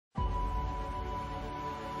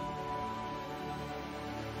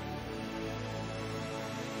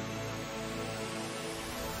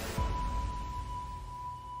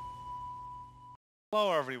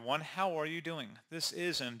Hello everyone, how are you doing? This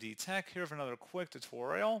is MD Tech here with another quick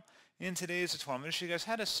tutorial. In today's tutorial, I'm going to show you guys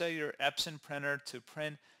how to set your Epson printer to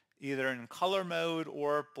print either in color mode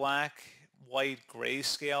or black, white,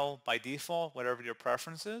 grayscale by default, whatever your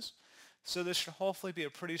preference is. So this should hopefully be a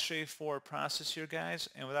pretty straightforward process here, guys.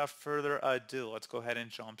 And without further ado, let's go ahead and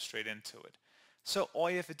jump straight into it. So all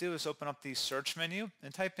you have to do is open up the search menu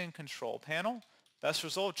and type in Control Panel. Best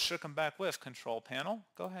result should come back with Control Panel.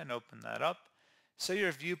 Go ahead and open that up. Set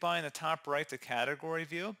your view by in the top right to category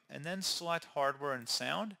view, and then select hardware and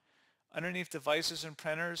sound. Underneath devices and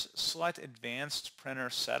printers, select advanced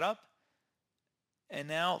printer setup. And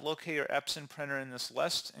now locate your Epson printer in this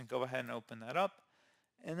list and go ahead and open that up.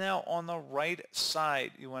 And now on the right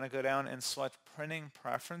side, you want to go down and select printing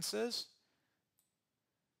preferences.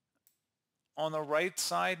 On the right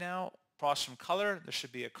side now, across from color, there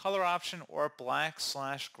should be a color option or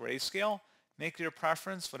black/grayscale. Make your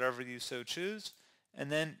preference, whatever you so choose, and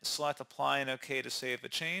then select apply and OK to save the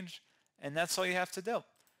change, and that's all you have to do.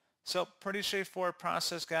 So pretty straightforward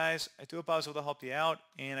process, guys. I do hope I was able to help you out,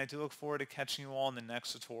 and I do look forward to catching you all in the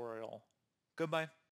next tutorial. Goodbye.